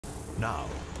Now,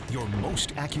 your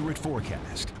most accurate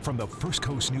forecast from the First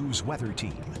Coast News Weather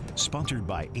Team, sponsored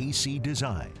by AC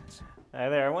Designs. Hi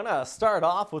there. I want to start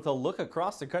off with a look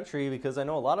across the country because I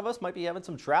know a lot of us might be having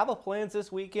some travel plans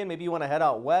this weekend. Maybe you want to head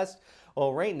out west.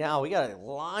 Well, right now we got a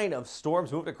line of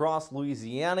storms moving across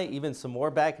Louisiana, even some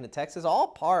more back into Texas, all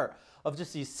part of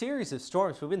just these series of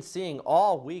storms we've been seeing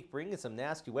all week, bringing some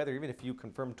nasty weather, even if you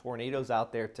confirm tornadoes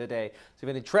out there today. So if you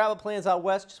have any travel plans out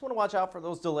west, just want to watch out for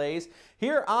those delays.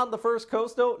 Here on the First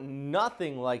Coast, though,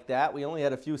 nothing like that. We only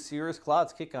had a few cirrus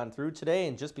clouds kick on through today,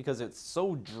 and just because it's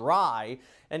so dry,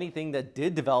 anything that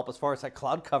did develop as far as that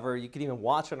cloud cover, you can even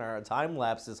watch on our time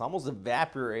lapses, almost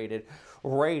evaporated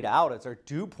right out as our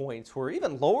dew points were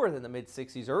even lower than the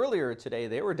mid-60s earlier today.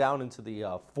 They were down into the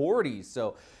 40s.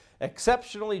 So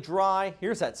exceptionally dry.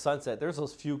 Here's that sunset. There's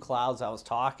those few clouds I was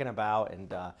talking about,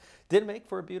 and did make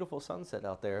for a beautiful sunset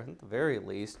out there at the very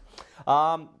least.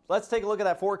 Let's take a look at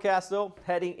that forecast though,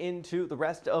 heading into the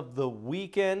rest of the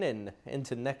weekend and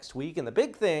into next week. And the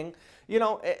big thing, you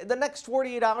know, the next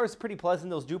 48 hours is pretty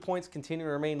pleasant. Those dew points continue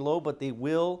to remain low, but they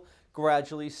will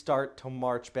gradually start to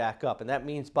march back up. And that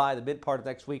means by the mid part of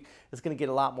next week, it's going to get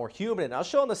a lot more humid. And I'll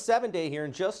show on the 7-day here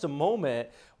in just a moment.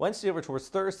 Wednesday over towards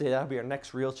Thursday, that'll be our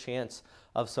next real chance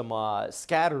of some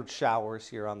scattered showers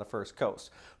here on the First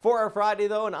Coast. For our Friday,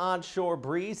 though, an onshore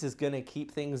breeze is going to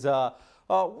keep things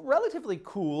relatively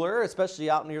cooler, especially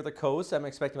out near the coast. I'm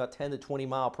expecting about 10 to 20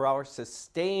 mile per hour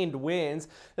sustained winds.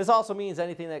 This also means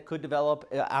anything that could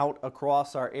develop out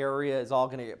across our area is all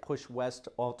going to get pushed west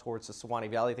all towards the Suwannee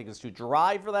Valley. I think it's too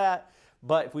dry for that.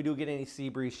 But if we do get any sea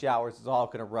breeze showers, it's all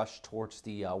going to rush towards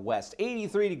the west.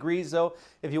 83 degrees, though,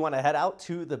 if you want to head out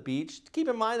to the beach. Keep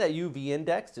in mind that UV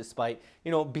index, despite,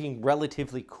 you know, being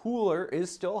relatively cooler,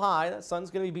 is still high. That sun's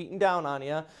going to be beating down on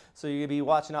you, so you'll be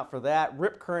watching out for that.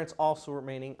 Rip currents also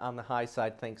remaining on the high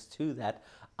side thanks to that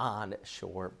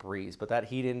onshore breeze. But that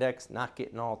heat index not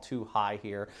getting all too high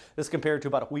here. This compared to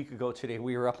about a week ago today,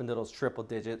 we were up into those triple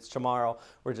digits. Tomorrow,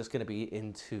 we're just going to be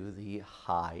into the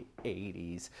high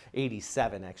 80s.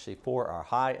 87 actually for our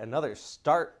high. Another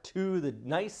start to the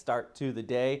nice start to the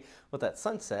day with that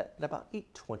sunset at about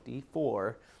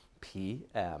 8:24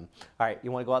 p.m. All right,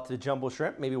 you want to go out to the Jumbo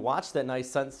Shrimp, maybe watch that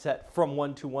nice sunset from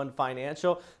 121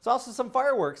 Financial. There's also some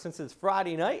fireworks since it's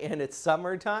Friday night and it's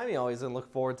summertime. You always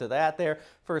look forward to that there.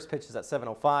 First pitch is at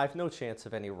 7:05. No chance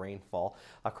of any rainfall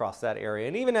across that area.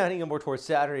 And even heading more towards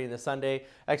Saturday and the Sunday,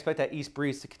 I expect that east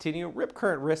breeze to continue. Rip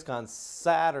current risk on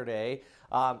Saturday.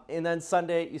 And then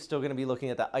Sunday, you're still going to be looking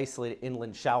at the isolated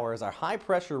inland shower as our high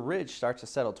pressure ridge starts to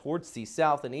settle towards the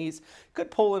south and east.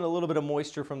 Could pull in a little bit of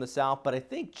moisture from the south, but I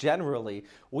think generally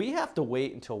we have to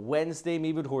wait until Wednesday,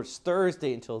 maybe towards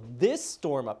Thursday, until this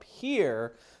storm up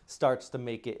here starts to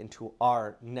make it into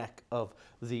our neck of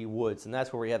the woods. And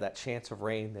that's where we have that chance of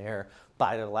rain there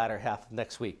by the latter half of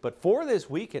next week. But for this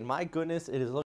weekend, my goodness, it is looking